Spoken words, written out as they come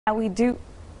We do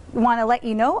want to let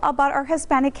you know about our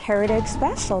Hispanic Heritage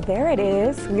Special. There it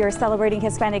is. We are celebrating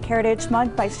Hispanic Heritage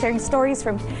Month by sharing stories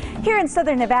from here in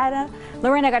Southern Nevada.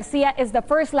 Lorena Garcia is the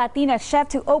first Latina chef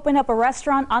to open up a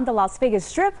restaurant on the Las Vegas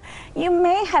Strip. You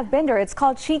may have been there. It's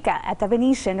called Chica at the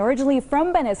Venetian. Originally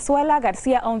from Venezuela,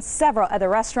 Garcia owns several other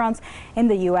restaurants in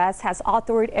the U.S., has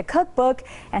authored a cookbook,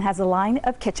 and has a line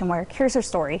of kitchenware. Here's her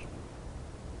story.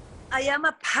 I am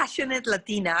a passionate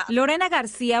Latina. Lorena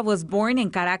Garcia was born in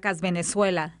Caracas,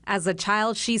 Venezuela. As a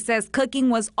child, she says cooking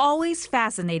was always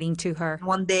fascinating to her.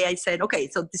 One day I said, okay,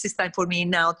 so this is time for me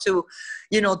now to,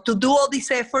 to do all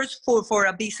these efforts for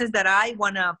a business that I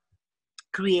want to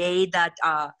create that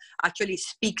actually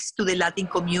speaks to the Latin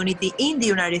community in the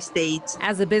United States.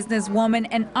 As a businesswoman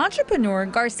and entrepreneur,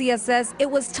 Garcia says it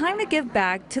was time to give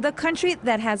back to the country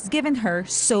that has given her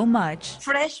so much.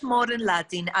 Fresh, modern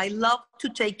Latin. I love to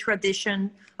take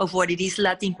tradition of what it is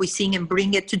Latin cuisine and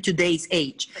bring it to today's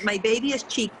age. My baby is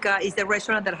Chica, is the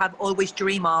restaurant that I've always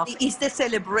dreamed of. It's the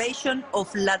celebration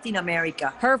of Latin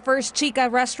America. Her first Chica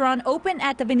restaurant opened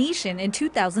at the Venetian in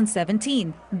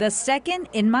 2017, the second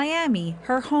in Miami,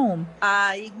 her home.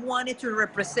 I wanted to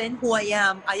represent who I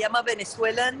am. I am a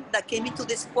Venezuelan that came into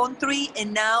this country,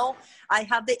 and now I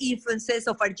have the influences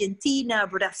of Argentina,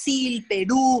 Brazil,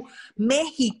 Peru,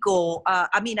 Mexico. I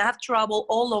have traveled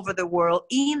all over the world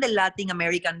in the Latin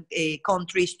American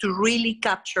countries to really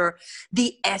capture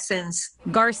the essence.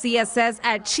 Garcia says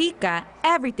at Chica,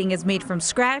 everything is made from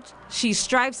scratch. She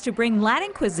strives to bring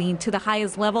Latin cuisine to the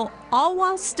highest level, all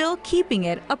while still keeping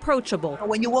it approachable.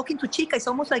 When you walk into Chica, it's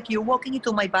almost like you're walking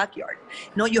into my backyard.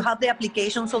 You have the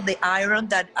applications of the iron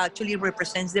that actually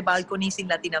represents the balconies in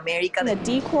Latin America. The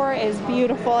decor is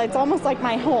beautiful. It's almost like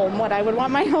my home, what I would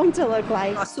want my home to look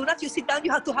like. As soon as you sit down,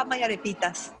 you have to have my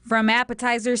arepitas. From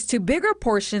appetizers to bigger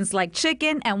portions like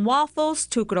chicken and waffles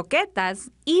to croquetas,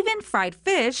 even fried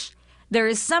fish, there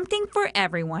is something for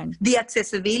everyone. The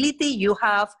accessibility, you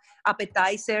have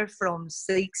appetizer from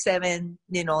 $6, $7,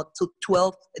 to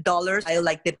 $12. I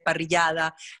like the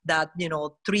parrillada that,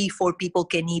 3-4 people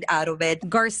can eat out of it.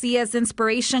 Garcia's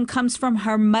inspiration comes from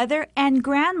her mother and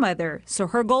grandmother, so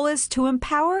her goal is to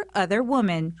empower other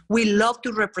women. We love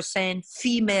to represent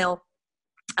female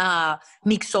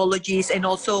mixologies and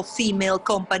also female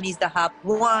companies that have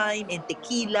wine and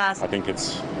tequilas. I think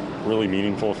it's really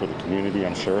meaningful for the community,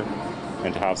 I'm sure,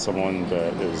 and to have someone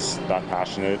that is that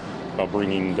passionate about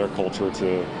bringing their culture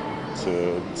to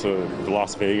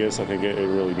Las Vegas, I think it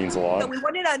really means a lot. So we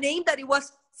wanted a name that it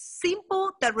was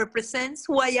simple, that represents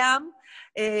who I am.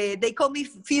 They call me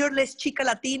Fearless Chica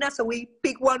Latina, so we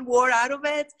pick one word out of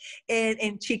it,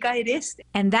 and Chica it is.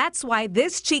 And that's why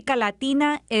this Chica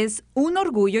Latina is un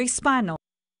orgullo hispano.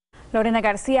 Lorena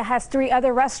Garcia has 3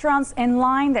 other restaurants in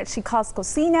line that she calls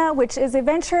Cocina, which is a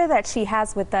venture that she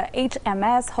has with the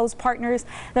HMS host partners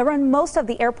that run most of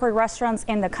the airport restaurants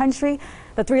in the country.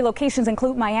 The 3 locations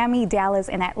include Miami, Dallas,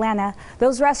 and Atlanta.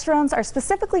 Those restaurants are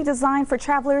specifically designed for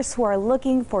travelers who are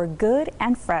looking for good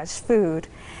and fresh food.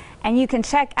 And you can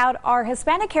check out our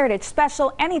Hispanic Heritage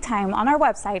Special anytime on our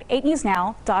website,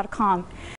 8newsnow.com.